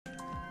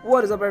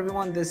What is up,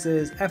 everyone? This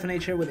is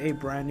FNH here with a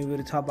brand new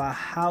video to talk about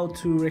how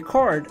to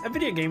record a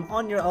video game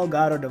on your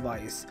Elgato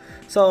device.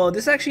 So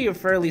this is actually a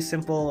fairly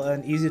simple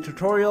and easy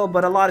tutorial,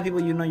 but a lot of people,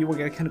 you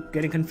were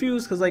getting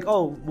confused because like,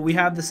 oh, we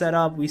have the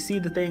setup, we see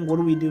the thing, what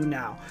do we do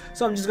now?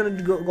 So I'm just going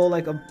to go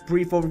like a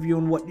brief overview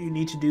on what you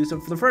need to do. So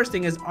for the first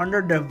thing is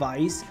under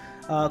device,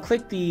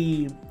 click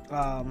the,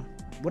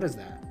 what is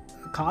that?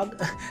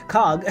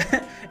 cog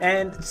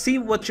and see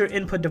what your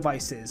input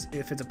device is.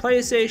 If it's a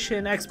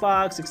PlayStation,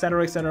 Xbox,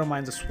 etc, etc,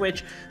 mine's a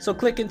Switch. So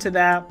click into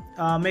that.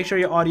 Make sure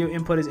your audio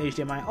input is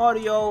HDMI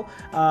audio.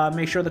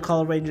 Make sure the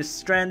color range is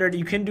standard.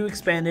 You can do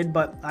expanded,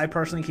 but I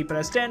personally keep it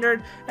as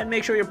standard. And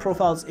make sure your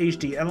profile is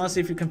HD, unless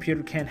if your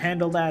computer can't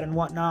handle that and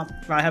whatnot.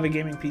 I have a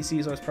gaming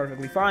PC, so it's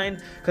perfectly fine,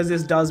 because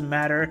this does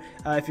matter.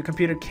 If your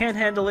computer can't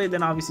handle it,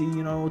 then obviously,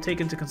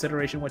 take into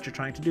consideration what you're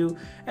trying to do,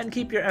 and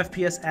keep your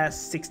FPS as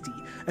 60.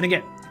 And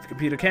again, if your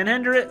computer can't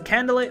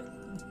handle it,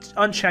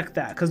 uncheck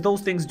that, because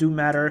those things do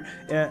matter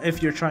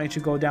if you're trying to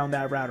go down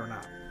that route or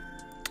not.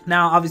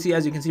 Now, obviously,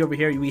 as you can see over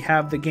here, we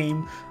have the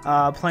game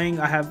playing.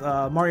 I have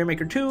Mario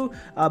Maker 2,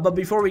 but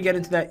before we get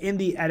into that, in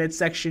the edit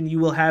section, you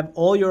will have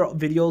all your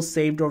videos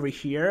saved over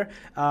here.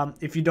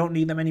 If you don't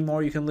need them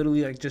anymore, you can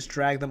literally just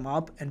drag them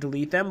up and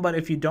delete them. But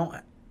if you don't,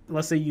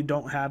 let's say you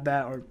don't have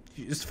that, or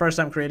it's the first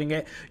time creating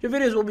it, your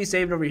videos will be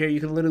saved over here. You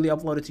can literally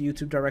upload it to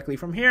YouTube directly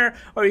from here,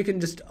 or you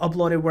can just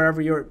upload it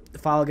wherever your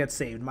file gets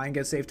saved. Mine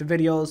gets saved to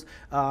videos,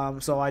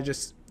 so I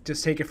just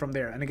take it from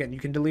there. And again, you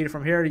can delete it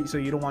from here, so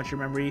you don't want your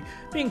memory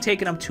being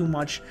taken up too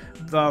much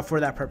for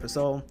that purpose.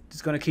 So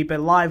just going to keep it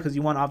live, because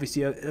you want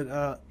obviously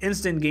a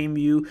instant game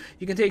view.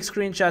 You can take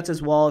screenshots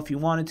as well if you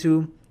wanted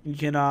to. You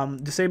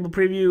can disable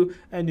preview,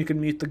 and you can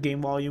mute the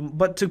game volume.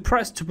 But to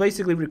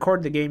basically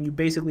record the game, you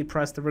basically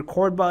press the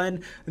record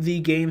button. The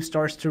game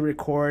starts to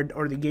record,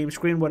 or the game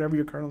screen, whatever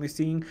you're currently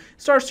seeing,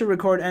 starts to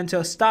record. And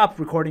to stop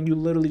recording, you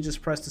literally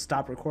just press the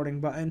stop recording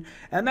button,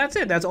 and that's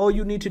it. That's all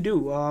you need to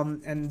do,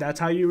 and that's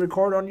how you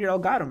record on your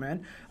Elgato,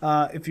 man.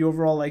 If you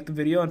overall liked the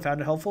video and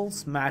found it helpful,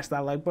 smash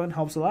that like button,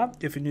 helps a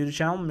lot. If you're new to the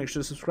channel, make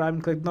sure to subscribe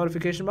and click the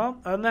notification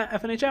bell. Other than that,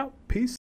 FNH out. Peace.